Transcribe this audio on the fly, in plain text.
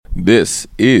This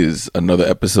is another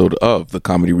episode of the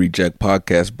Comedy Reject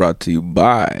Podcast brought to you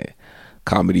by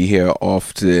Comedy Here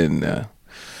Often.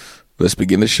 Let's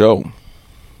begin the show.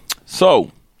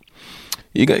 So,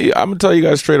 I'm going to tell you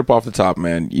guys straight up off the top,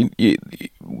 man.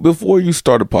 Before you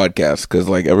start a podcast, because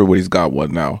like everybody's got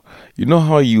one now, you know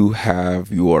how you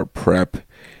have your prep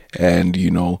and,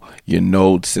 you know, your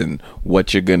notes and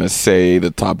what you're going to say, the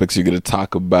topics you're going to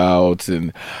talk about.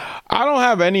 And I don't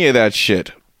have any of that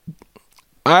shit.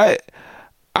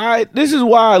 This is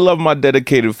why I love my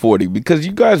dedicated 40, because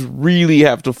you guys really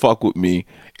have to fuck with me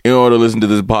in order to listen to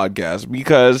this podcast,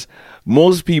 because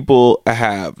most people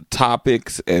have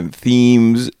topics and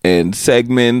themes and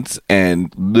segments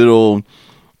and little,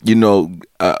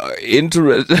 interest.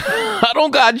 I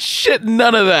don't got shit,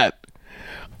 none of that.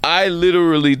 I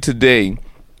literally today,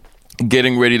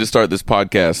 getting ready to start this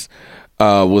podcast,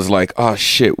 was like, oh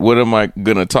shit, what am I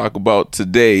gonna talk about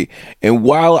today? And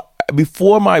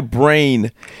before my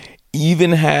brain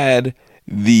even had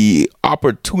the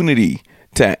opportunity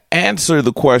to answer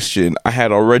the question, I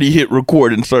had already hit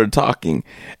record and started talking.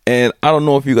 And I don't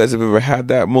know if you guys have ever had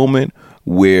that moment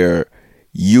where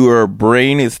your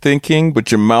brain is thinking, but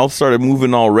your mouth started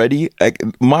moving already. Like,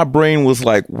 my brain was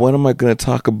like, what am I going to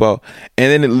talk about?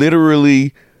 And then it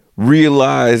literally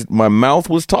realized my mouth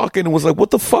was talking and was like,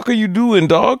 what the fuck are you doing,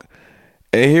 dog?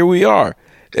 And here we are.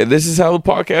 And this is how the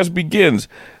podcast begins.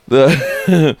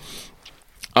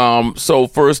 So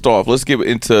first off, let's get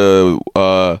into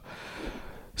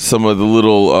some of the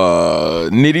little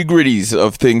nitty gritties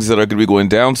of things that are going to be going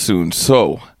down soon.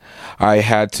 So I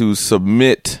had to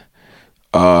submit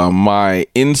my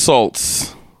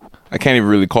insults. I can't even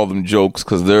really call them jokes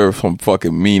because they're some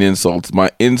fucking mean insults. My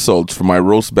insults for my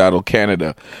Roast Battle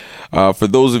Canada. For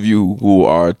those of you who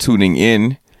are tuning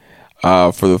in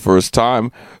for the first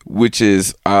time, which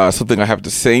is something I have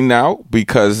to say now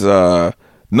because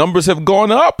numbers have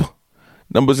gone up.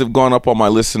 Numbers have gone up on my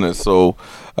listeners. So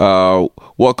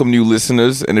welcome new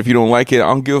listeners. And if you don't like it, I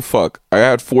don't give a fuck. I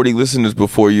had 40 listeners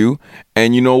before you.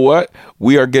 And you know what?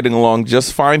 We are getting along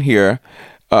just fine here.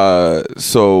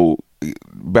 So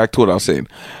back to what I was saying.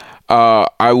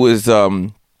 I was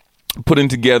putting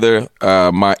together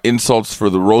my insults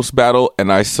for the roast battle,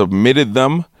 and I submitted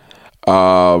them.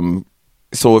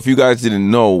 So if you guys didn't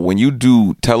know, when you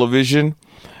do television,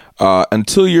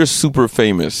 until you're super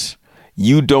famous,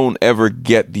 you don't ever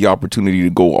get the opportunity to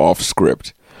go off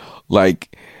script.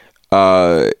 Like,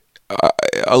 a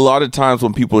lot of times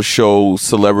when people show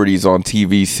celebrities on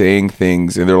TV saying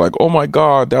things and they're like, oh my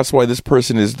God, that's why this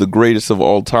person is the greatest of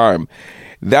all time.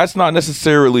 That's not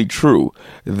necessarily true.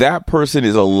 That person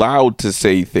is allowed to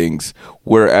say things,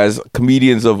 whereas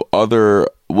comedians of other,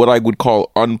 what I would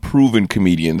call unproven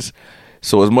comedians.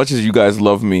 So as much as you guys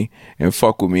love me and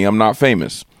fuck with me, I'm not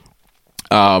famous.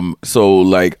 So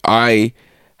like I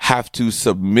have to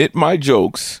submit my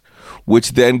jokes,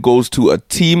 which then goes to a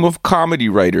team of comedy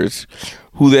writers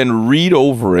who then read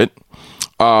over it,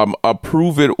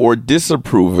 approve it or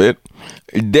disapprove it.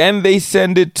 Then they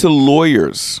send it to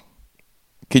lawyers.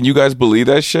 Can you guys believe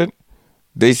that shit?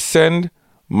 They send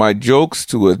my jokes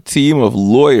to a team of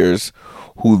lawyers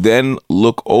who then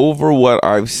look over what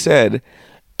I've said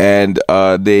and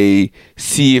they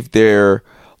see if they're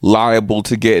liable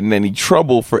to get in any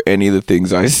trouble for any of the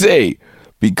things I say,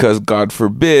 because God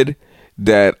forbid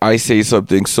that I say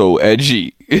something so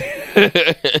edgy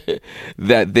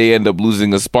that they end up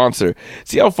losing a sponsor.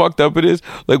 See how fucked up it is?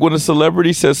 Like when a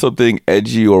celebrity says something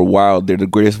edgy or wild, they're the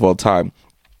greatest of all time.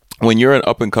 When you're an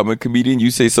up-and-coming comedian, you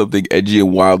say something edgy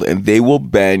and wild and they will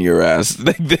ban your ass.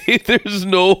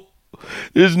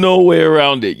 There's no way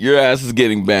around it. Your ass is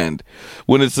getting banned.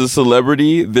 When it's a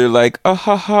celebrity, they're like, ah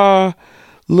ha ha,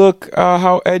 look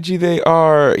how edgy they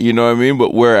are. You know what I mean?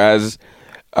 But whereas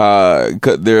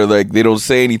they're like, they don't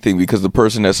say anything because the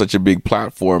person has such a big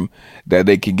platform that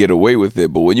they can get away with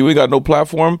it. But when you ain't got no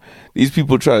platform, these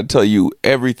people try to tell you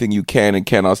everything you can and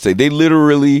cannot say. They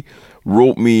literally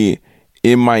wrote me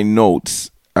in my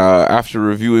notes after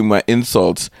reviewing my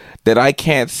insults that I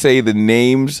can't say the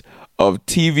names of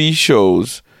TV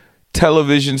shows,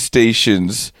 television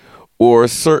stations, or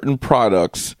certain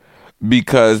products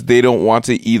because they don't want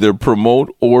to either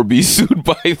promote or be sued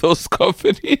by those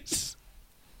companies.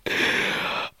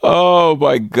 Oh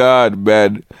my God,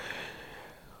 man.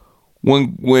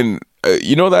 When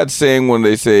you know that saying when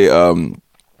they say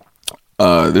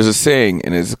there's a saying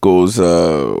and it goes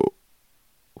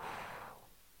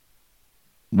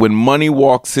when money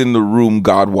walks in the room,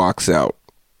 God walks out.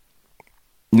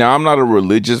 Now, I'm not a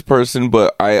religious person,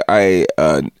 but when I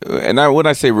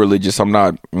say religious, I'm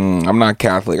not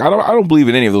Catholic. I don't believe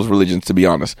in any of those religions, to be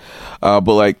honest. But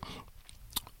like,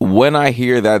 when I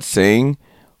hear that saying,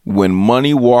 when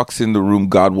money walks in the room,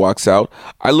 God walks out,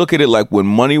 I look at it like when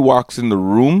money walks in the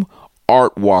room,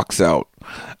 art walks out.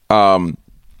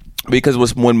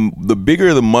 Because when the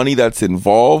bigger the money that's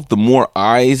involved, the more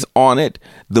eyes on it,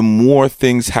 the more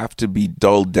things have to be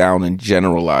dulled down and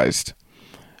generalized.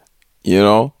 You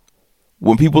know,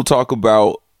 when people talk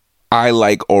about, I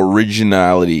like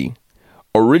originality,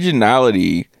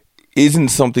 originality isn't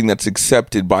something that's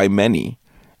accepted by many,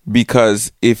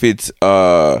 because if it's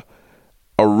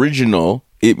original,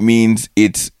 it means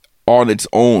it's on its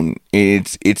own,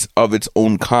 it's of its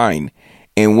own kind.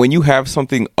 And when you have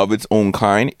something of its own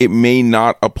kind, it may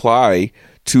not apply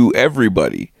to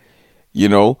everybody. You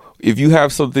know, if you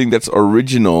have something that's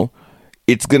original,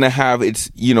 it's going to have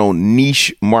its,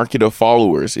 niche market of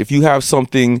followers. If you have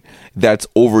something that's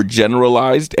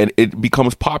overgeneralized, and it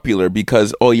becomes popular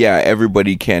because, oh yeah,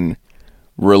 everybody can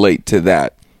relate to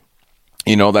that.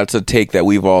 That's a take that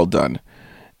we've all done.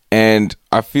 And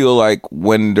I feel like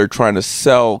when they're trying to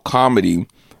sell comedy,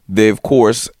 they of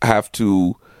course have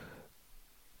to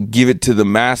give it to the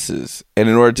masses. And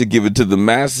in order to give it to the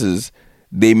masses,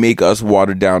 they make us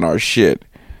water down our shit.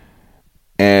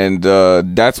 And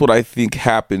that's what I think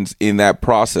happens in that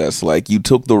process. Like, you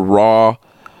took the raw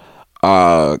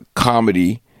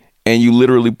comedy and you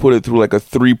literally put it through like a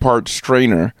 3-part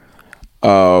strainer,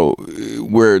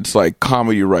 where it's like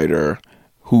comedy writer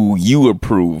who you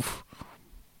approve.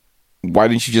 Why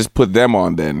didn't you just put them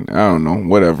on then? I don't know,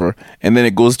 whatever. And then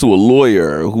it goes to a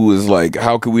lawyer who is like,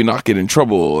 how can we not get in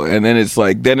trouble? And then it's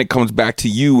like, then it comes back to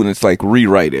you and it's like,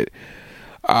 rewrite it.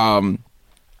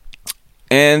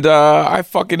 And I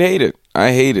fucking hate it.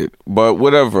 I hate it. But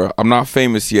whatever. I'm not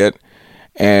famous yet.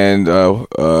 And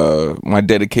my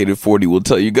dedicated 40 will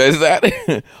tell you guys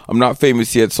that. I'm not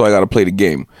famous yet, so I got to play the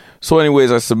game. So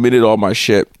anyways, I submitted all my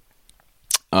shit.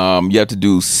 You have to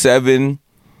do 7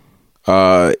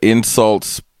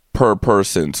 insults per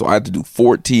person. So I had to do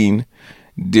 14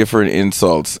 different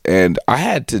insults. And I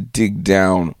had to dig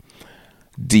down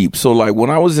deep. So like when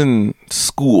I was in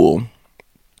school,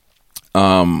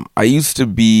 I used to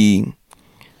be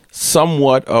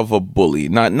somewhat of a bully.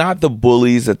 Not the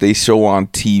bullies that they show on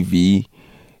TV.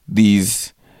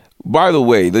 These, by the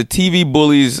way, the TV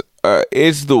bullies,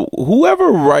 it's the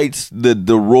whoever writes the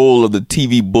role of the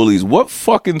TV bullies. What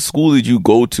fucking school did you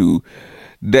go to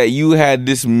that you had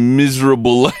this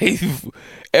miserable life?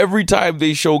 Every time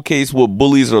they showcase what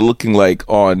bullies are looking like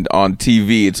on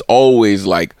TV, it's always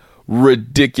like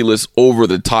ridiculous, over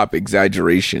the top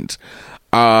exaggerations.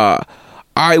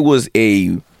 I was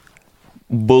a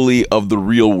bully of the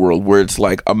real world, where it's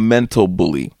like a mental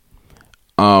bully.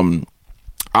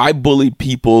 I bullied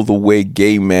people the way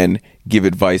gay men give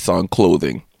advice on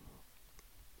clothing.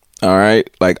 All right?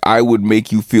 Like, I would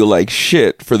make you feel like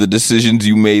shit for the decisions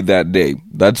you made that day.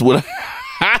 That's what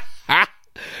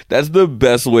that's the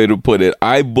best way to put it.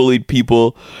 I bullied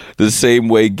people the same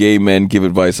way gay men give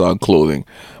advice on clothing,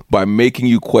 by making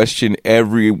you question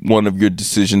every one of your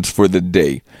decisions for the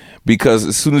day. Because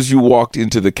as soon as you walked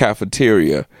into the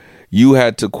cafeteria, you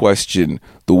had to question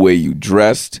the way you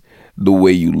dressed, the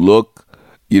way you look,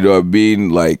 you know what I mean?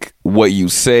 Like, what you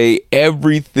say,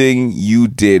 everything you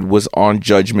did was on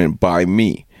judgment by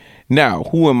me. Now,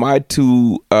 who am I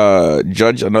to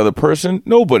judge another person?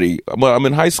 Nobody. I'm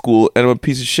in high school and I'm a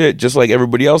piece of shit just like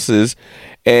everybody else is.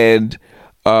 And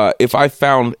if I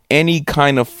found any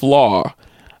kind of flaw,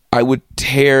 I would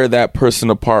tear that person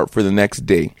apart for the next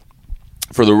day.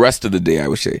 For the rest of the day, I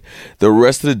would say. The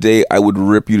rest of the day, I would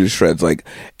rip you to shreds. Like,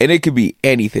 and it could be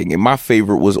anything. And my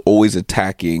favorite was always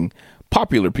attacking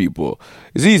popular people.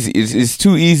 It's easy. It's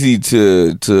too easy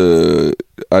to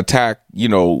attack,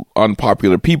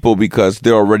 unpopular people, because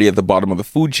they're already at the bottom of the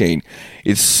food chain.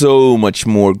 It's so much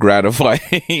more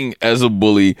gratifying as a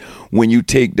bully when you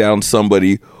take down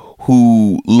somebody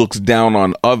who looks down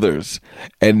on others,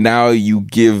 and now you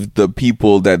give the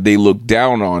people that they look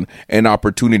down on an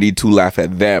opportunity to laugh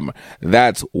at them.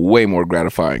 That's way more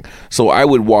gratifying. So I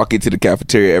would walk into the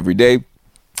cafeteria every day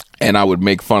and I would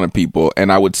make fun of people,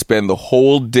 and I would spend the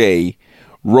whole day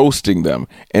roasting them,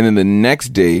 and then the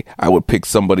next day I would pick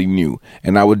somebody new,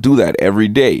 and I would do that every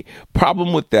day.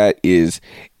 Problem with that is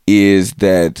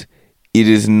that it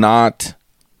is not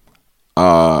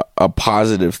a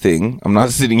positive thing. I'm not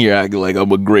sitting here acting like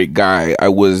I'm a great guy. I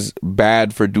was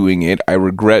bad for doing it. I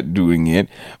regret doing it.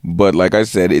 But like I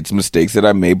said, it's mistakes that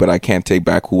I made, but I can't take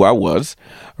back who I was,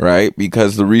 right?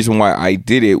 Because the reason why I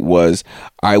did it was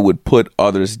I would put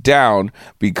others down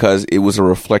because it was a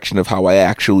reflection of how I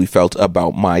actually felt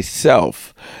about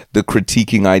myself. The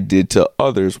critiquing I did to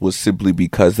others was simply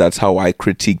because that's how I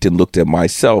critiqued and looked at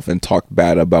myself and talked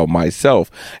bad about myself.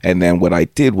 And then what I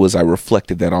did was I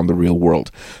reflected that on the real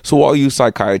world. So all you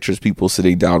psychiatrist people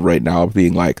sitting down right now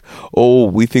being like, oh,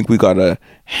 we think we gotta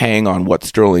hang on what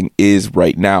Sterling is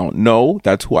right now. No,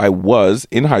 that's who I was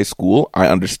in high school. I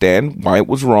understand why it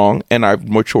was wrong, and I've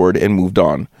matured and moved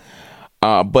on.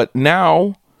 But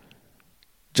now,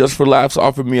 Just for Laughs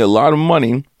offered me a lot of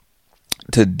money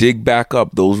to dig back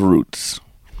up those roots.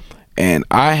 And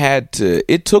I had to,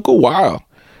 it took a while.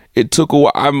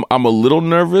 I'm a little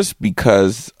nervous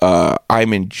because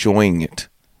I'm enjoying it.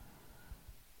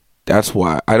 That's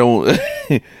why I don't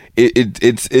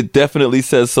it definitely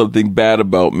says something bad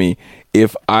about me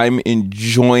if I'm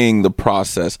enjoying the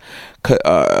process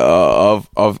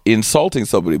of insulting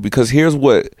somebody, because here's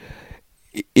what,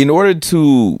 in order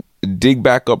to dig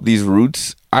back up these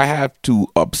roots, I have to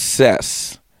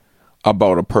obsess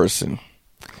about a person.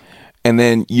 And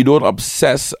then you don't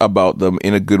obsess about them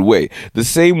in a good way. The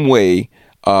same way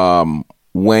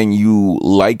when you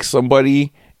like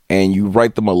somebody and you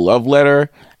write them a love letter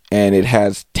and it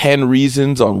has 10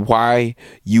 reasons on why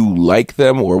you like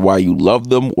them or why you love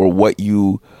them or what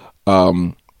you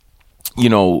are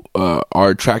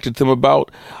attracted to them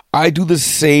about. I do the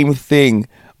same thing,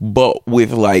 but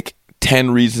with like 10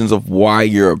 reasons of why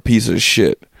you're a piece of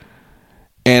shit.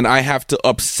 And I have to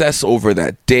obsess over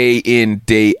that day in,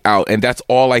 day out. And that's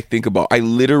all I think about. I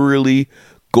literally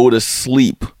go to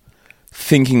sleep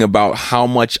thinking about how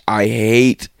much I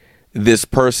hate this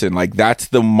person. Like, that's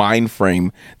the mind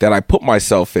frame that I put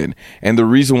myself in. And the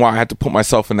reason why I had to put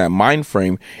myself in that mind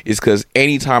frame is because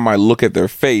anytime I look at their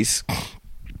face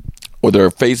or their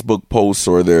Facebook posts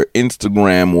or their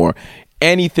Instagram or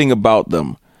anything about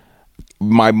them,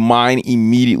 my mind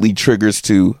immediately triggers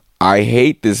to, I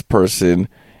hate this person,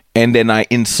 and then I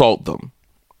insult them,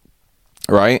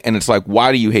 right? And it's like,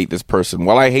 why do you hate this person?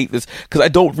 Well, I hate this because I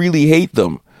don't really hate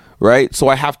them, right? So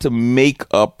I have to make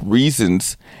up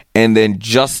reasons and then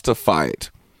justify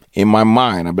it in my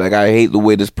mind. I'm like, I hate the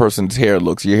way this person's hair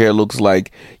looks. Your hair looks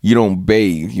like you don't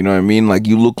bathe. You know what I mean? Like,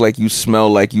 you look like you smell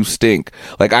like you stink.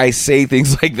 Like, I say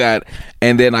things like that,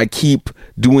 and then I keep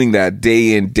doing that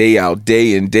day in, day out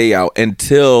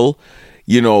until,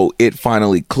 it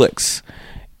finally clicks.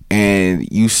 And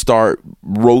you start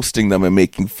roasting them and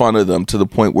making fun of them to the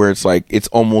point where it's like, it's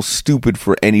almost stupid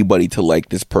for anybody to like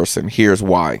this person. Here's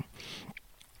why.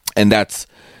 And that's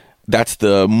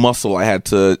the muscle I had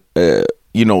to,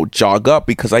 jog up,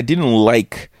 because I didn't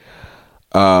like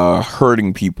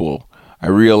hurting people. I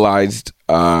realized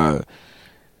the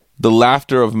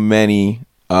laughter of many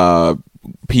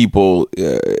people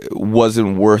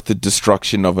wasn't worth the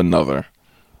destruction of another,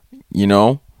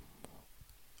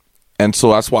 And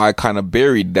so that's why I kind of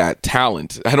buried that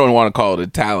talent. I don't want to call it a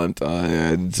talent.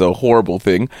 It's a horrible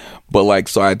thing. But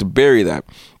so I had to bury that.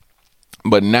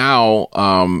 But now,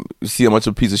 see how much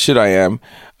of a piece of shit I am.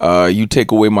 You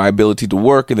take away my ability to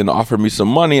work and then offer me some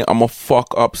money, I'm going to fuck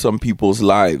up some people's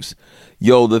lives.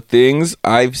 Yo, the things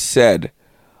I've said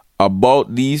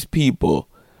about these people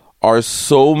are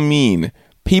so mean.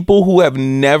 People who have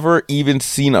never even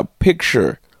seen a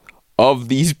picture of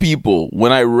these people,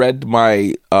 when I read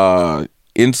my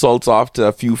insults off to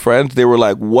a few friends, they were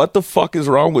like, what the fuck is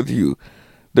wrong with you?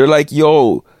 They're like,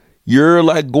 yo, you're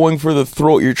like going for the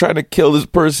throat. You're trying to kill this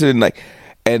person.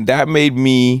 And that made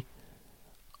me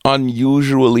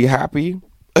unusually happy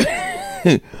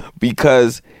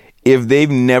because if they've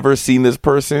never seen this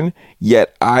person,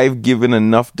 yet I've given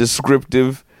enough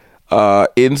descriptive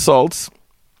insults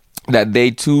that they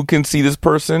too can see this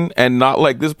person and not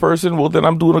like this person, well, then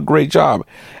I'm doing a great job.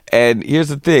 And here's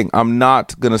the thing, I'm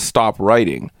not gonna stop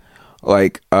writing.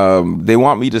 They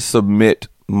want me to submit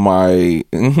my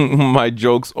my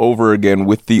jokes over again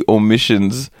with the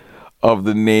omissions of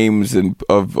the names and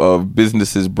of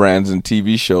businesses, brands, and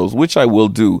TV shows, which I will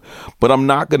do, but I'm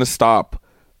not gonna stop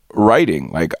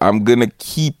writing. I'm gonna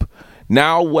keep.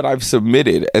 Now what I've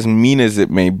submitted, as mean as it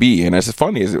may be, and as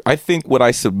funny as I think what I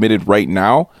submitted right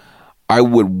now, I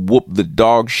would whoop the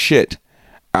dog shit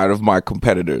out of my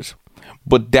competitors.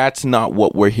 But that's not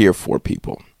what we're here for,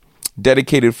 people.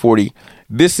 Dedicated 40.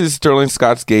 This is Sterling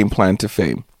Scott's game plan to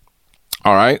fame.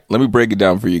 All right, let me break it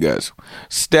down for you guys.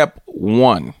 Step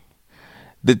 1.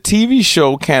 The TV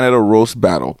show Canada Roast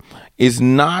Battle is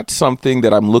not something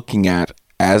that I'm looking at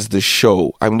as the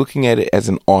show. I'm looking at it as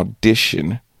an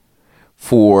audition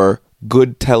for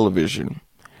good television.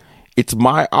 It's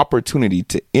my opportunity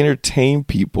to entertain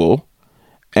people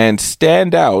and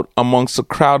stand out amongst a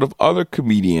crowd of other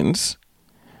comedians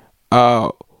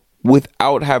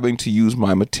without having to use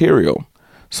my material.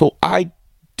 So I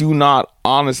do not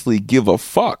honestly give a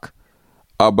fuck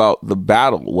about the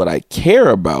battle. What I care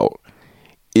about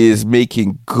is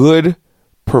making good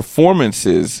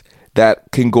performances that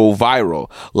can go viral.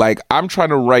 Like, I'm trying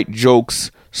to write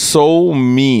jokes so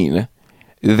mean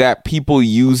that people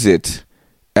use it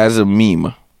as a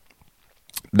meme.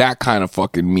 That kind of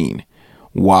fucking mean.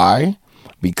 Why?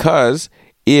 Because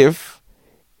if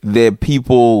the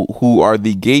people who are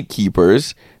the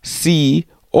gatekeepers see,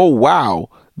 oh wow,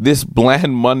 this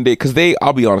Bland Monday, because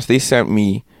I'll be honest, they sent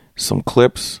me some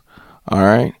clips. All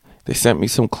right, they sent me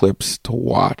some clips to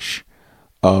watch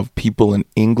of people in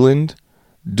England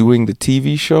doing the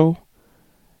TV show,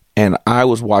 and I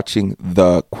was watching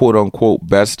the quote unquote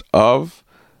best of,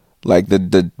 like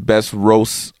the best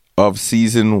roast of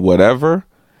season whatever,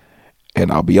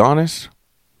 and I'll be honest,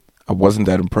 I wasn't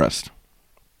that impressed.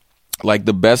 Like,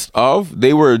 the best of,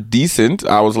 they were decent.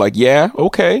 I was like, yeah,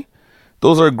 okay,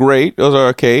 those are great, those are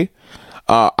okay.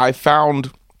 I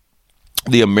found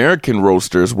the American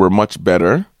roasters were much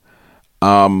better,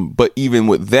 but even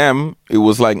with them, it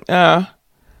was like,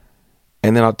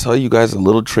 And then I'll tell you guys a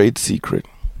little trade secret.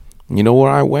 You know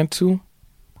where I went to?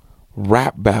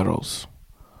 Rap battles.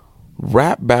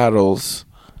 Rap battles,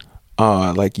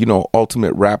 like,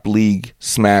 Ultimate Rap League,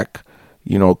 Smack,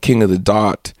 King of the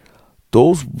Dot.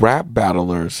 Those rap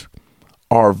battlers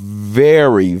are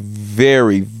very,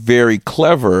 very, very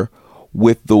clever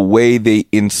with the way they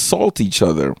insult each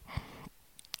other.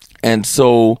 And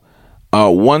so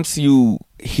once you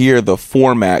hear the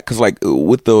format, because like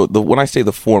with the when I say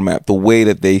the format, the way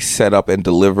that they set up and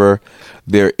deliver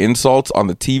their insults on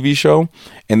the TV show,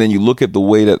 and then you look at the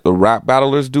way that the rap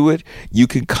battlers do it, you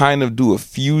can kind of do a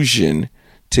fusion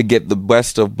to get the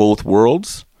best of both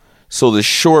worlds. So the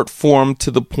short form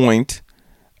to the point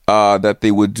that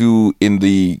they would do in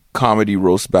the comedy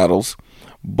roast battles,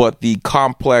 but the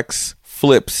complex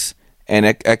flips and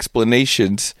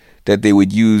explanations that they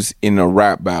would use in a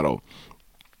rap battle.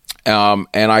 And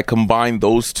I combined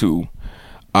those two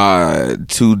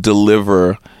to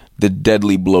deliver the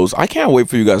deadly blows. I can't wait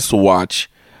for you guys to watch.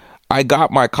 I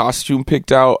got my costume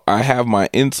picked out. I have my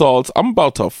insults. I'm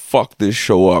about to fuck this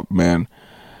show up, man.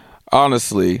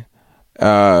 Honestly,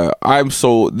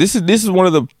 this is one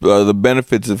of the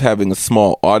benefits of having a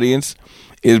small audience,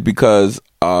 is because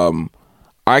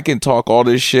I can talk all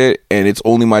this shit and it's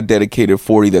only my dedicated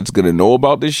 40 that's going to know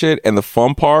about this shit. And the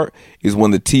fun part is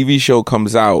when the TV show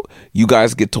comes out, you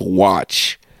guys get to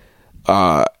watch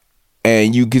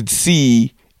and you can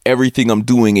see everything I'm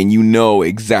doing and you know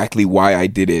exactly why I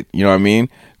did it. You know what I mean?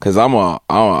 Because I'm a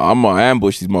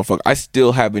ambush these motherfuckers. I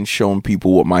still haven't shown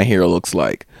people what my hair looks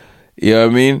like. You know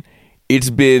what I mean? It's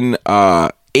been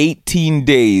 18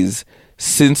 days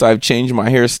since I've changed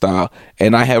my hairstyle,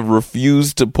 and I have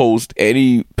refused to post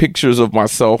any pictures of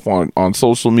myself on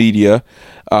social media.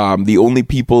 The only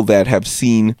people that have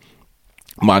seen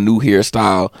my new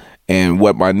hairstyle and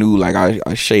what my new, like,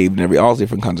 I shaved and all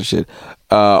different kinds of shit,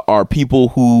 are people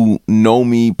who know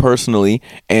me personally.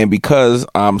 And because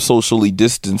I'm socially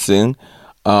distancing,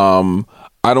 I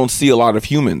don't see a lot of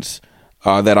humans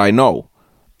that I know.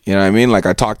 You know what I mean? Like,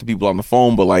 I talk to people on the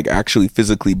phone, but like actually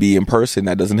physically be in person,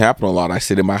 that doesn't happen a lot. I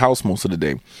sit in my house most of the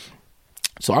day.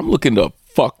 So I'm looking to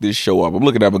fuck this show up. I'm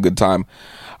looking to have a good time.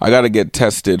 I got to get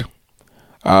tested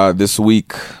this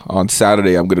week on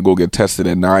Saturday. I'm going to go get tested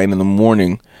at 9 in the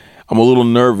morning. I'm a little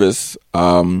nervous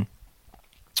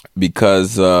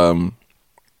because, a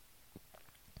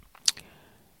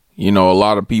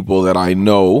lot of people that I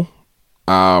know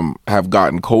have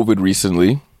gotten COVID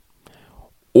recently,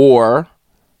 or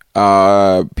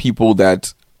people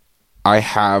that I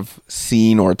have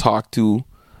seen or talked to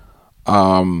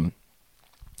have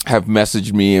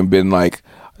messaged me and been like,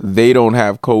 they don't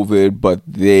have COVID, but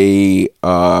they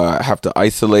have to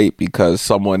isolate because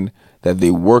someone that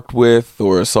they worked with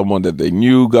or someone that they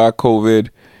knew got COVID.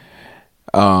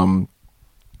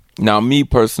 Now, me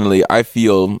personally, I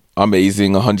feel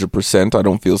amazing 100%. I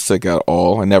don't feel sick at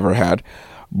all. I never had.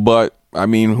 But, I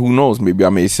mean, who knows? Maybe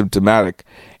I'm asymptomatic.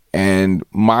 And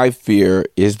my fear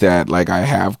is that, like, I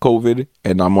have COVID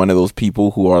and I'm one of those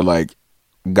people who are like,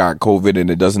 got COVID and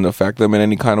it doesn't affect them in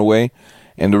any kind of way.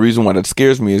 And the reason why that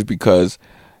scares me is because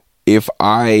if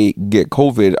I get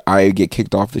COVID, I get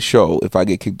kicked off the show. If I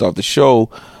get kicked off the show,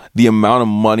 the amount of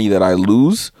money that I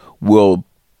lose will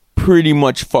pretty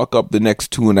much fuck up the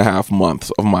next 2.5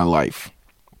 months of my life.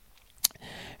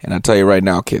 And I tell you right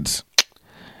now, kids,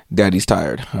 Daddy's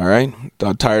tired. All right,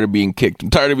 I'm tired of being kicked. I'm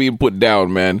tired of being put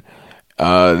down, man.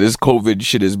 This COVID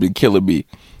shit has been killing me.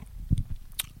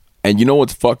 And you know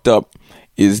what's fucked up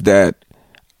is that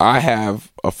I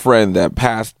have a friend that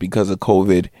passed because of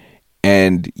COVID,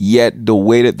 and yet the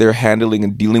way that they're handling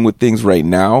and dealing with things right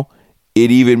now, it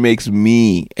even makes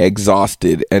me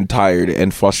exhausted and tired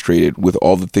and frustrated with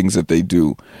all the things that they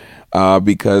do.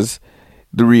 Because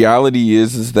the reality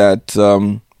is that,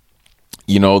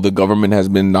 the government has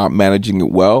been not managing it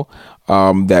well.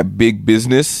 That big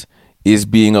business is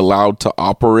being allowed to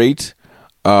operate,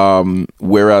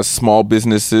 whereas small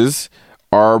businesses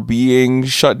are being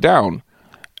shut down.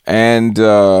 And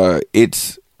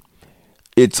it's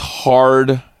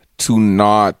hard to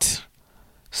not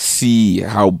see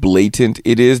how blatant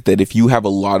it is that if you have a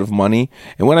lot of money,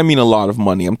 and when I mean a lot of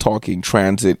money, I'm talking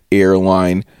transit,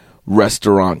 airline,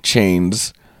 restaurant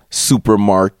chains,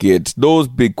 supermarkets, those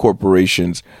big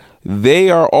corporations, they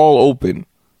are all open.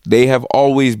 They have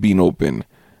always been open.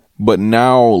 But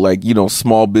now,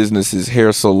 small businesses,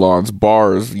 hair salons,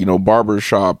 bars, barber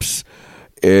shops,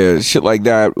 shit like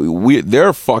that,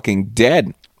 they're fucking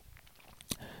dead.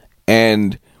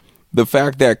 And the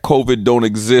fact that COVID don't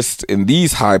exist in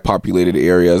these high populated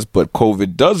areas, but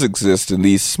COVID does exist in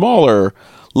these smaller,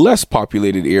 less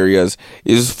populated areas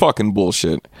is fucking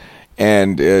bullshit.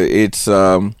 And it's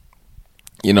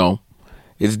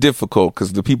difficult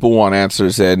because the people want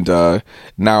answers, and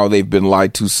now they've been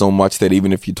lied to so much that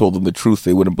even if you told them the truth,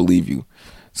 they wouldn't believe you.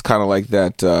 It's kind of like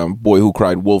that Boy Who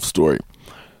Cried Wolf story.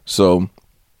 So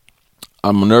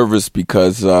I'm nervous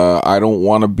because I don't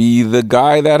want to be the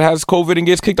guy that has COVID and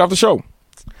gets kicked off the show.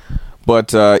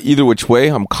 But either which way,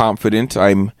 I'm confident.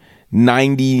 I'm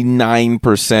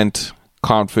 99%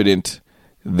 confident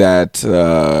that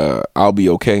I'll be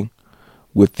okay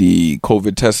with the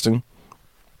COVID testing.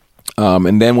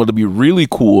 And then what'll be really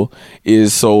cool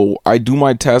is, so I do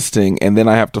my testing and then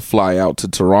I have to fly out to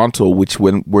Toronto, which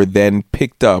we're then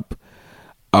picked up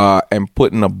and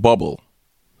put in a bubble.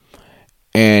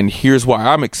 And here's why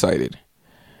I'm excited.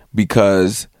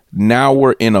 Because now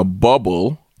we're in a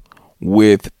bubble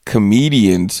with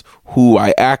comedians who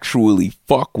I actually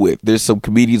fuck with. There's some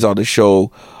comedians on the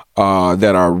show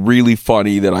that are really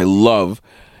funny that I love.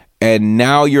 And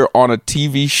now you're on a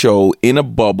TV show in a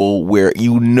bubble where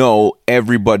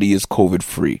everybody is COVID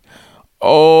free.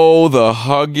 Oh, the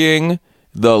hugging,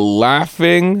 the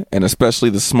laughing, and especially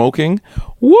the smoking.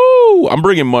 Woo! I'm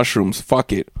bringing mushrooms.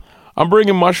 Fuck it. I'm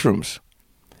bringing mushrooms.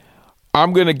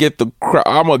 I'm going to get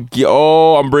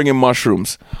I'm bringing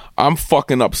mushrooms. I'm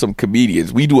fucking up some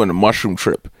comedians. We doing a mushroom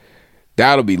trip.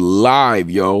 That'll be live,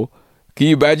 yo. Can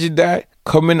you imagine that?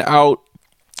 Coming out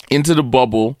into the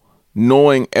bubble,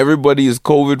 knowing everybody is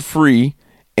COVID free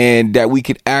and that we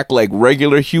could act like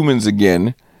regular humans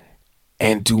again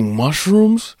and do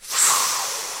mushrooms.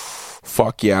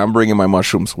 Fuck yeah, I'm bringing my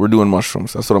mushrooms. We're doing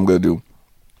mushrooms. That's what I'm going to do.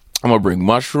 I'm going to bring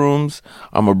mushrooms.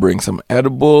 I'm going to bring some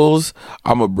edibles.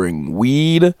 I'm going to bring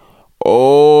weed.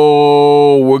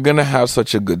 Oh, we're going to have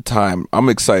such a good time. I'm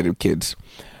excited, kids.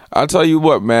 I'll tell you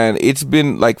what, man. It's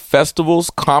been like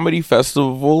comedy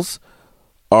festivals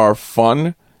are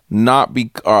fun. Not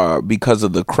because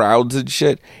of the crowds and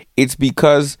shit. It's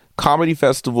because comedy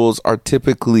festivals are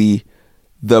typically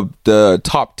the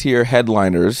top tier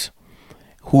headliners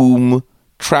whom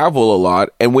travel a lot.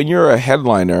 And when you're a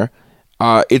headliner,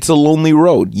 it's a lonely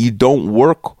road. You don't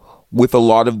work with a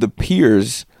lot of the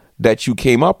peers that you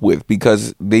came up with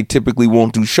because they typically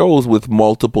won't do shows with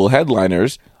multiple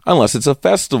headliners unless it's a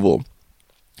festival.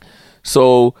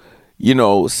 So,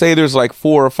 say there's like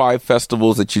 4 or 5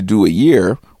 festivals that you do a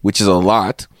year, which is a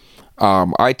lot.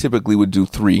 I typically would do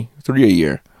 3 a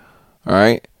year. All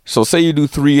right. So say you do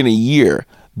 3 in a year.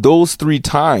 Those 3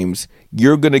 times,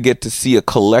 you're going to get to see a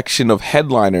collection of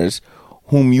headliners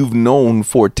whom you've known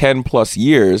for 10 plus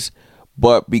years.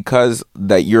 But because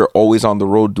that you're always on the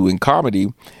road doing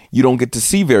comedy, you don't get to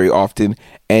see very often.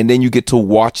 And then you get to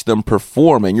watch them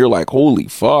perform. And you're like, holy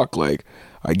fuck. Like,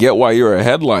 I get why you're a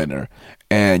headliner.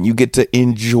 And you get to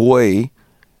enjoy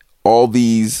all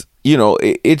these,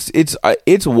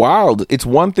 it's wild. It's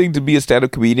one thing to be a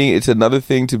stand-up comedian. It's another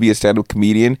thing to be a stand-up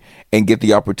comedian and get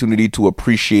the opportunity to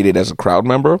appreciate it as a crowd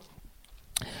member.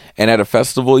 And at a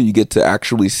festival, you get to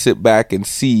actually sit back and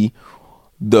see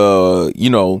the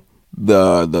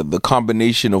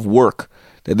combination of work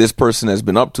that this person has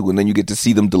been up to. And then you get to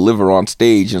see them deliver on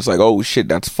stage. And it's like, oh shit,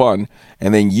 that's fun.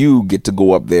 And then you get to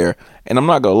go up there. And I'm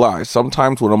not going to lie.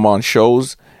 Sometimes when I'm on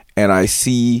shows and I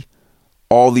see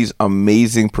all these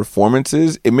amazing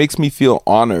performances, it makes me feel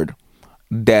honored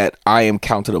that I am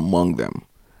counted among them,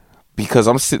 because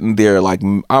I'm sitting there like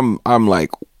I'm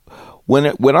like,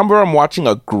 whenever I'm watching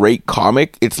a great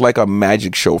comic, it's like a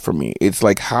magic show for me. It's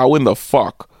like, how in the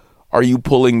fuck are you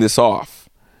pulling this off?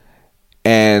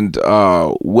 And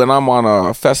when I'm on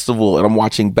a festival and I'm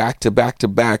watching back to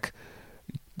back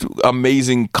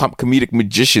amazing comedic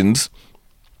magicians,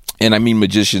 and I mean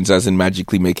magicians as in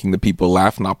magically making the people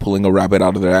laugh, not pulling a rabbit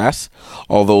out of their ass.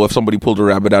 Although if somebody pulled a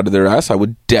rabbit out of their ass, I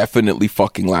would definitely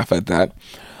fucking laugh at that.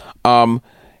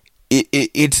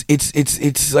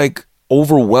 It's like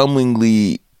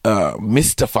overwhelmingly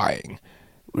mystifying.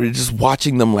 We're just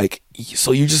watching them like,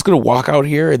 so you're just gonna walk out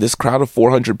here, this crowd of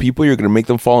 400 people, you're gonna make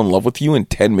them fall in love with you in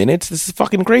 10 minutes? This is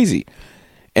fucking crazy.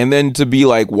 And then to be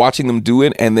like watching them do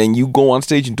it, and then you go on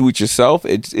stage and do it yourself,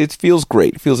 it feels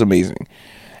great. It feels amazing.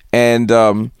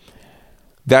 And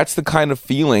that's the kind of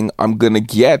feeling I'm gonna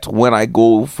get when I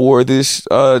go for this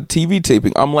TV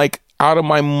taping. I'm like out of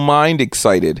my mind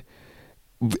excited.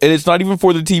 And it's not even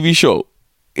for the TV show.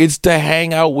 It's to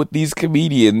hang out with these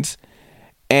comedians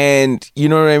and, you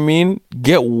know what I mean?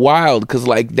 Get wild. Because,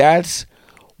 like, that's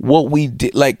what we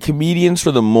did. Like, comedians,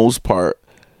 for the most part,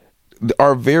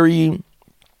 are very,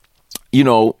 you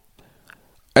know,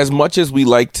 as much as we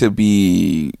like to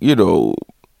be, you know,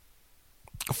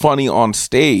 funny on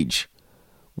stage,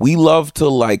 we love to,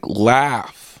 like,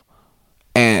 laugh.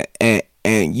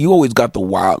 And you always got the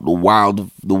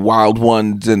wild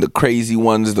ones and the crazy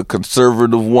ones, the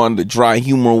conservative one, the dry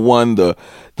humor one, the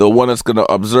one that's gonna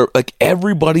observe. Like,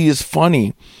 everybody is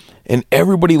funny, and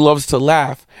everybody loves to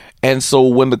laugh. And so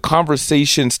when the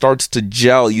conversation starts to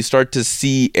gel, you start to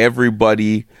see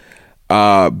everybody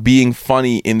being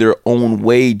funny in their own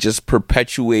way, just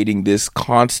perpetuating this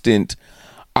constant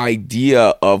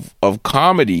idea of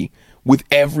comedy with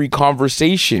every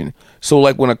conversation. So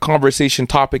like when a conversation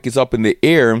topic is up in the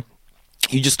air,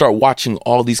 you just start watching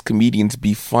all these comedians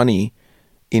be funny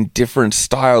in different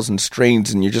styles and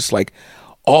strains, and you're just like,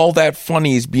 all that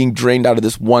funny is being drained out of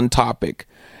this one topic.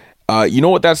 You know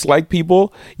what that's like,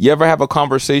 people? You ever have a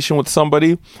conversation with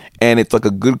somebody and it's like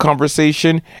a good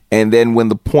conversation, and then when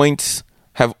the points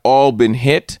have all been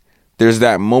hit, there's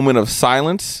that moment of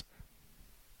silence,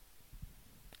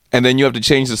 and then you have to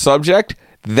change the subject?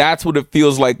 That's what it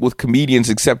feels like with comedians,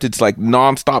 except it's like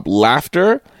nonstop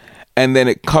laughter, and then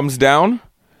it comes down,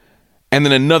 and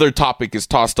then another topic is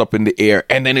tossed up in the air,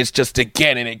 and then it's just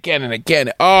again and again and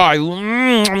again.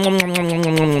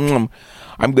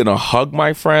 I'm gonna hug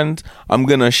my friend. I'm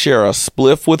gonna share a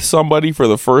spliff with somebody for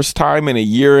the first time in a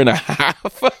year and a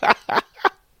half.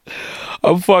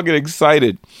 I'm fucking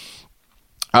excited.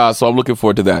 So I'm looking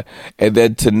forward to that. And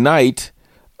then tonight,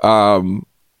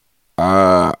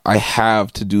 I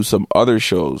have to do some other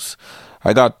shows.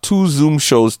 I got 2 Zoom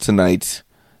shows tonight,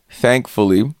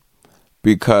 thankfully,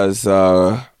 because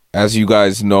as you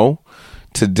guys know,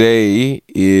 today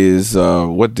is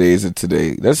what day is it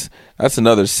today? That's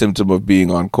another symptom of being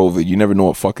on COVID. You never know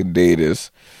what fucking day it is.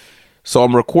 So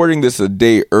I'm recording this a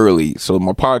day early. So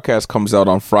my podcast comes out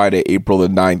on Friday, April the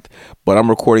 9th, but I'm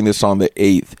recording this on the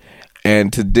 8th.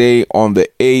 And today on the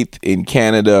 8th in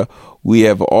Canada, we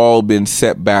have all been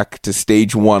set back to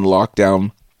stage 1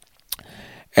 lockdown.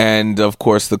 And of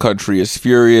course, the country is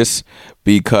furious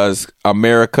because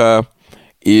America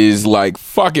is like,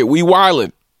 fuck it, we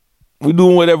wildin'. We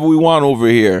doing whatever we want over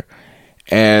here.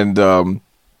 And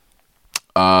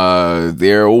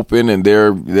they're open and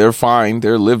they're fine.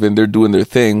 They're living, they're doing their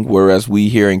thing. Whereas we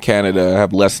here in Canada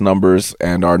have less numbers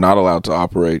and are not allowed to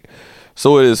operate.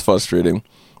 So it is frustrating.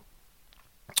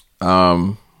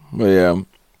 But yeah.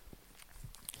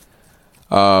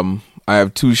 I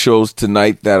have 2 shows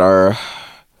tonight that are,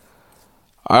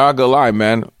 I'm not gonna lie,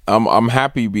 man. I'm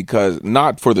happy because,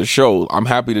 not for the show, I'm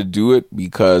happy to do it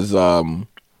because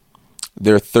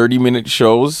they're 30-minute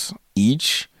shows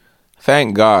each.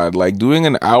 Thank God. Like, doing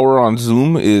an hour on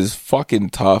Zoom is fucking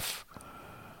tough.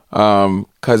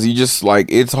 Cause you just,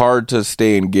 like, it's hard to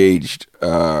stay engaged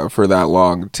for that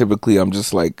long. Typically I'm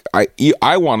just like, I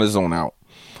want to zone out.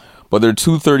 But they're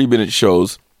 2 30-minute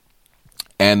shows.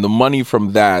 And the money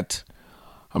from that,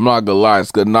 I'm not gonna lie,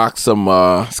 it's gonna knock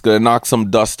some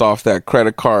dust off that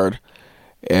credit card,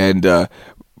 and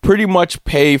pretty much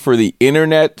pay for the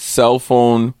internet, cell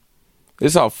phone.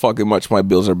 This is how fucking much my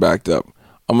bills are backed up.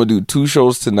 I'm gonna do 2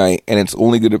 shows tonight, and it's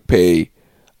only gonna pay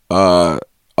a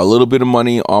little bit of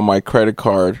money on my credit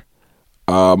card,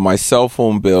 my cell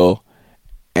phone bill,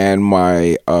 and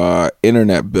my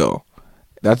internet bill.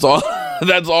 That's all.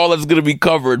 That's all that's gonna be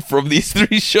covered from these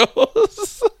 3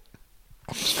 shows.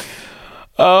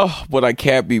 But I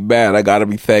can't be mad. I gotta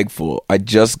be thankful. I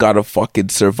just gotta fucking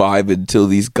survive until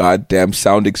these goddamn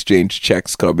Sound Exchange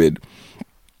checks come in.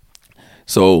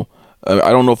 So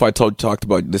I don't know if I talked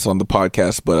about this on the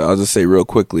podcast, but I'll just say real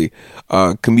quickly.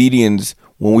 Comedians,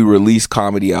 when we release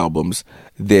comedy albums,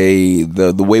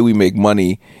 the way we make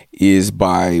money is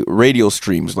by radio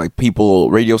streams. Like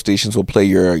radio stations will play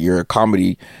your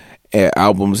comedy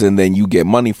albums, and then you get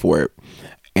money for it.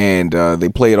 And they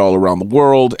play it all around the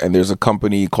world. And there's a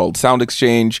company called Sound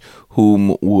Exchange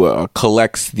who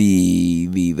collects the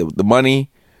money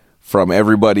from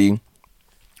everybody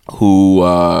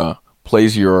who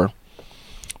plays your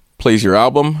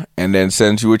album, and then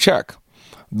sends you a check.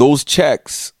 Those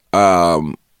checks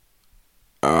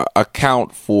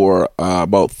account for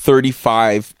about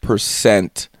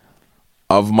 35%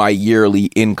 of my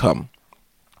yearly income.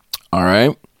 All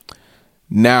right.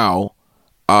 Now,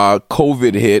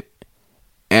 COVID hit,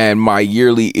 and my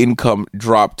yearly income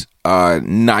dropped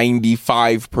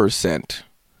 95%.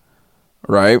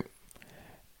 Right.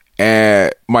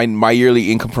 And my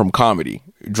yearly income from comedy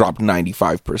dropped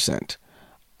 95%.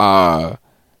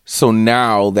 So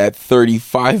now that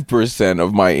 35%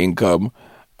 of my income,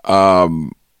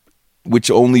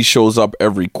 which only shows up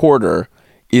every quarter,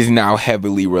 is now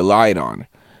heavily relied on.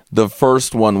 The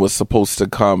first one was supposed to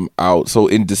come out. So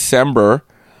in December,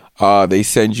 they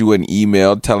send you an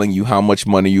email telling you how much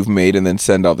money you've made, and then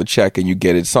send out the check, and you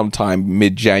get it sometime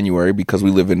mid-January, because we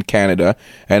live in Canada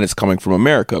and it's coming from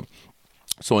America.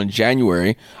 So in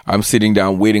January, I'm sitting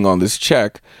down waiting on this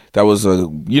check. That was a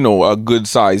good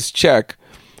sized check.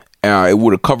 It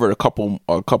would have covered a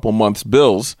couple months'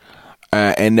 bills,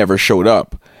 and never showed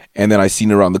up. And then I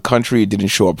seen it around the country. It didn't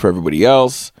show up for everybody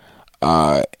else.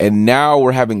 And now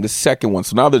we're having the second one.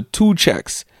 So now the 2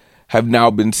 checks have now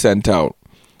been sent out,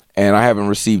 and I haven't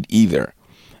received either.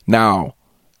 Now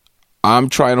I'm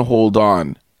trying to hold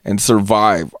on and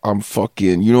survive. I'm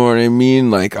fucking, you know what I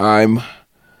mean? Like I'm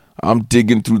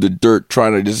digging through the dirt,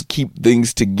 trying to just keep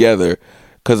things together,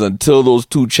 because until those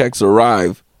 2 checks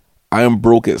arrive, I am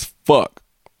broke as fuck.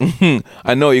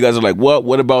 I know you guys are like,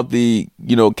 what about the,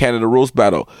 Canada roast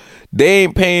battle? They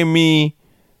ain't paying me.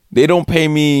 They don't pay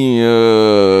me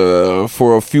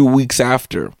for a few weeks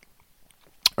after.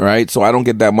 Right. So I don't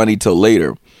get that money till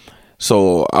later.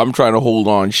 So I'm trying to hold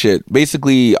on shit.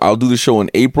 Basically, I'll do the show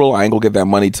in April. I ain't gonna get that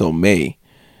money till May.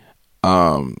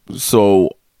 So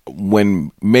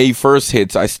when May 1st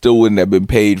hits, I still wouldn't have been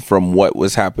paid from what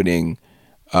was happening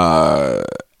at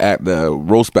the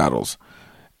roast battles.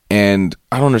 And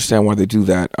I don't understand why they do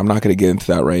that. I'm not going to get into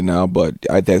that right now, but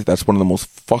that's one of the most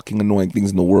fucking annoying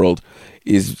things in the world,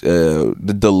 is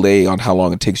the delay on how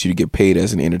long it takes you to get paid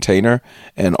as an entertainer,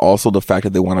 and also the fact that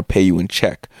they want to pay you in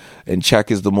check. And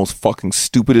check is the most fucking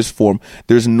stupidest form.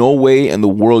 There's no way in the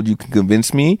world you can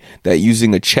convince me that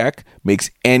using a check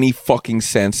makes any fucking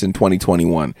sense in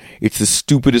 2021. It's the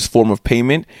stupidest form of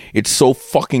payment. It's so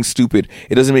fucking stupid.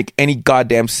 It doesn't make any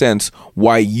goddamn sense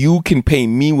why you can pay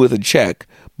me with a check,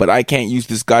 but I can't use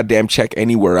this goddamn check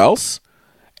anywhere else.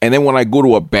 And then when I go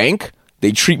to a bank,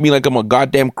 they treat me like I'm a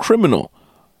goddamn criminal.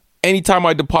 Anytime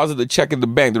I deposit the check in the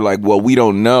bank, they're like, well, we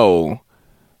don't know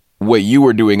what you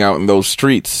were doing out in those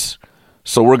streets,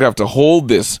 so we're going to have to hold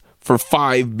this for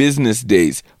 5 business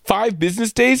days. 5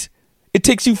 business days? It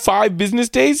takes you 5 business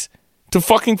days to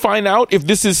fucking find out if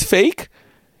this is fake?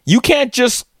 You can't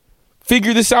just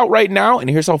figure this out right now? And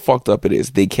here's how fucked up it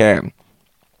is. They can.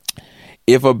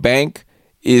 If a bank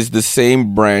is the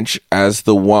same branch as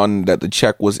the one that the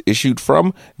check was issued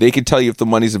from, they can tell you if the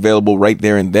money's available right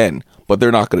there and then. But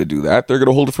they're not going to do that. They're going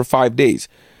to hold it for 5 days.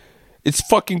 It's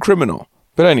fucking criminal.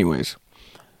 But anyways,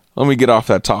 let me get off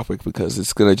that topic, because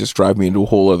it's going to just drive me into a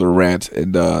whole other rant,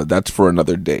 and that's for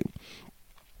another day.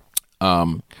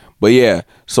 But yeah,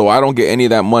 so I don't get any of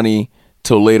that money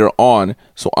till later on.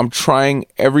 So I'm trying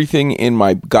everything in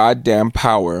my goddamn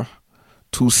power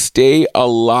to stay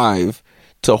alive,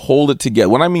 to hold it together.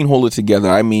 When I mean hold it together,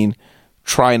 I mean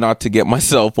try not to get my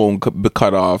cell phone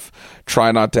cut off,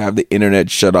 try not to have the internet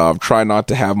shut off, try not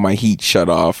to have my heat shut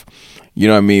off, you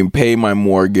know what I mean, pay my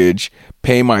mortgage,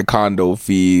 pay my condo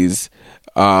fees,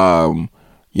 pay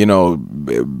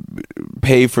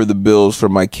for the bills for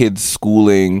my kids'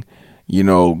 schooling,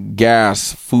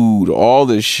 gas, food, all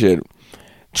this shit.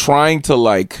 Trying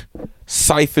to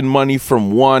siphon money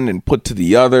from one and put to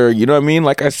the other, you know what I mean?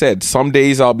 Like I said, some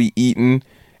days I'll be eating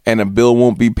and a bill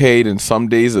won't be paid, and some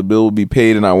days a bill will be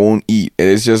paid and I won't eat. And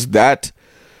it's just that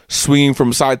swinging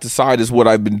from side to side is what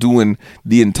I've been doing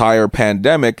the entire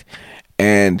pandemic,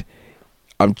 and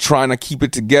I'm trying to keep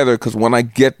it together, because when I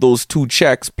get those 2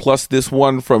 checks plus this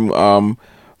one from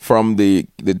the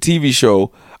TV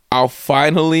show, I'll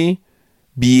finally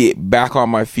be back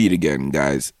on my feet again,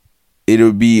 guys.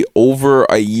 It'll be over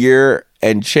a year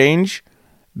and change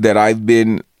that I've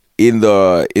been in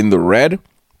the red,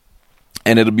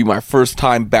 and it'll be my first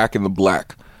time back in the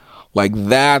black. Like,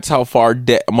 that's how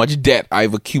much debt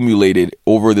I've accumulated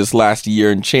over this last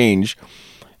year and change,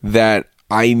 that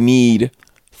I need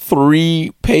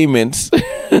 3 payments,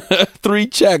 3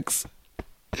 checks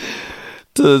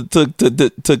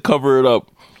to cover it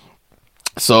up.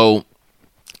 So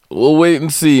we'll wait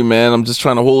and see, man. I'm just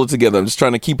trying to hold it together. I'm just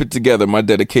trying to keep it together. My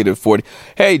dedicated 40.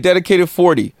 Hey, dedicated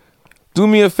 40, do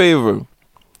me a favor.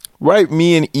 Write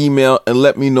me an email and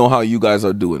let me know how you guys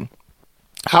are doing.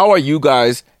 How are you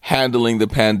guys handling the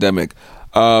pandemic?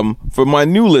 For my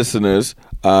new listeners,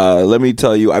 let me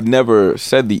tell you, I've never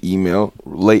said the email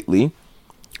lately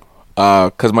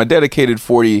because my dedicated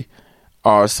 40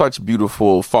 are such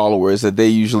beautiful followers that they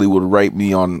usually would write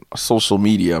me on social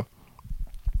media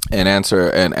and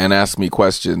answer and ask me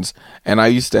questions. And I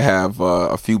used to have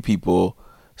a few people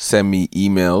send me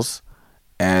emails,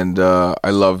 and I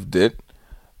loved it.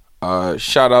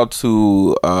 Shout out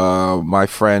to my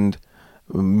friend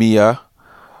Mia,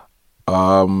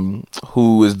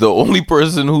 who is the only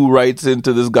person who writes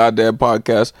into this goddamn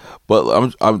podcast.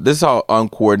 But this is how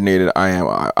uncoordinated I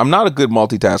am. I'm not a good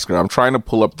multitasker. I'm trying to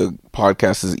pull up the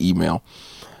podcast's email.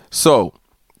 So,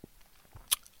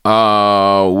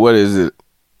 what is it?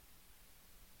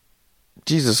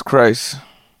 Jesus Christ.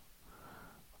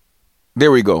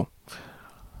 There we go.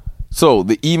 So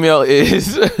the email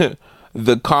is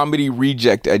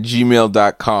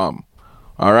thecomedyreject@gmail.com.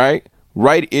 All right.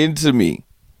 Write into me.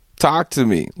 Talk to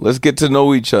me. Let's get to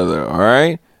know each other. All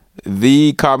right.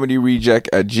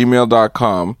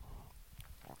 Thecomedyreject@gmail.com.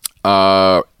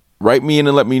 Write me in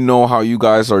and let me know how you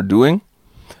guys are doing.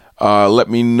 Let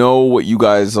me know what you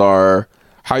guys are,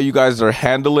 how you guys are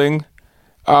handling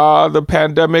the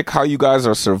pandemic, how you guys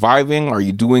are surviving. Are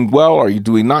you doing well? Are you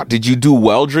doing not? Did you do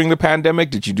well during the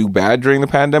pandemic? Did you do bad during the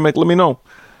pandemic? Let me know.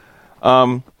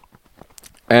 And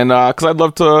because I'd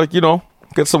love to,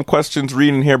 get some questions,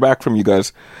 read and hear back from you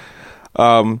guys.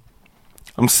 I'm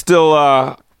still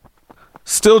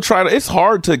trying to, it's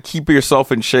hard to keep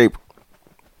yourself in shape.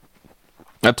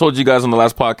 I told you guys on the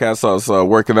last podcast I was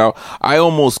working out. I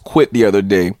almost quit the other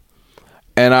day.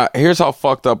 And here's how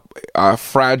fucked up,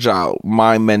 fragile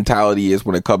my mentality is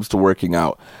when it comes to working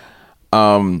out.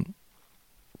 I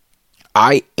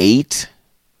ate,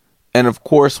 and of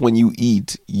course, when you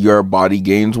eat, your body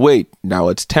gains weight. Now,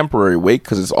 it's temporary weight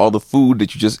because it's all the food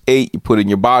that you just ate, you put in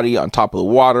your body on top of the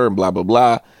water and blah, blah,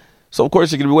 blah. So, of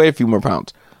course, you're going to weigh a few more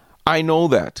pounds. I know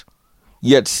that.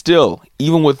 Yet still,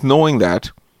 even with knowing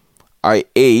that, I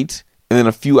ate, and then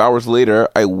a few hours later,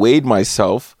 I weighed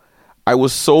myself. I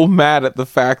was so mad at the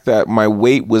fact that my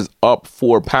weight was up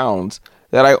 4 pounds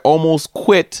that I almost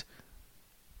quit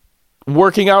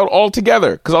working out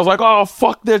altogether. Because I was like, oh,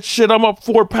 fuck that shit. I'm up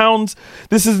 4 pounds.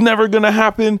 This is never going to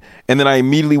happen. And then I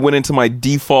immediately went into my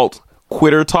default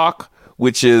quitter talk,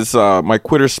 which is my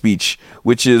quitter speech,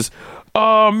 which is,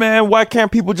 oh, man, why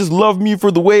can't people just love me for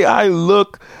the way I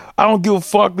look? I don't give a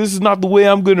fuck. This is not the way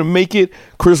I'm going to make it.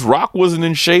 Chris Rock wasn't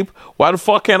in shape. Why the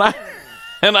fuck can't I?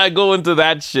 And I go into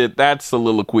that shit, that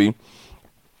soliloquy.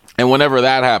 And whenever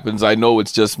that happens, I know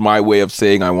it's just my way of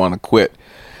saying I want to quit.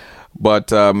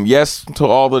 But yes, to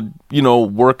all the,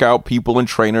 workout people and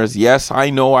trainers, yes,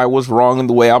 I know I was wrong in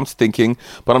the way I'm thinking,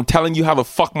 but I'm telling you how the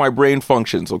fuck my brain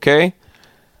functions, okay?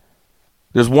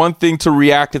 There's one thing to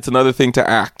react, it's another thing to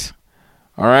act.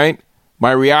 All right?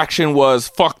 My reaction was,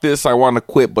 fuck this, I want to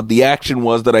quit, but the action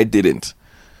was that I didn't.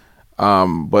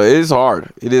 But it is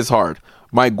hard. It is hard.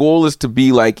 My goal is to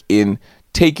be like in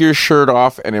take your shirt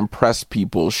off and impress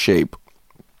people shape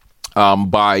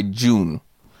by June.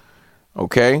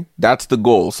 Okay? That's the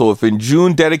goal. So if in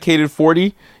June, dedicated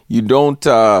 40, you don't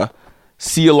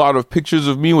see a lot of pictures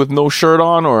of me with no shirt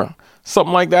on or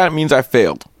something like that, it means I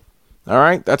failed. All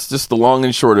right? That's just the long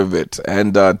and short of it.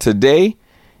 And today,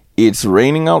 it's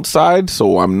raining outside,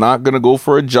 so I'm not going to go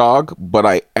for a jog, but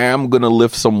I am going to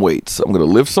lift some weights. I'm going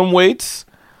to lift some weights.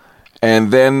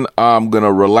 And then I'm going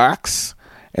to relax.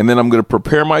 And then I'm going to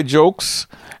prepare my jokes.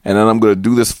 And then I'm going to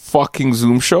do this fucking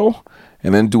Zoom show.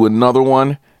 And then do another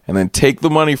one. And then take the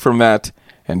money from that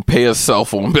and pay a cell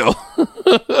phone bill.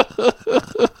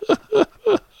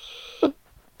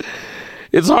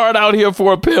 It's hard out here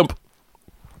for a pimp.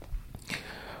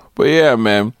 But yeah,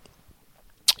 man.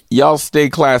 Y'all stay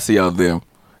classy out there.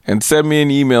 And send me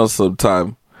an email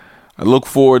sometime. I look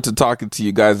forward to talking to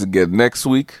you guys again next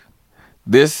week.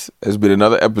 This has been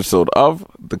another episode of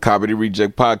the Comedy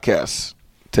Reject Podcast.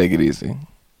 Take it easy.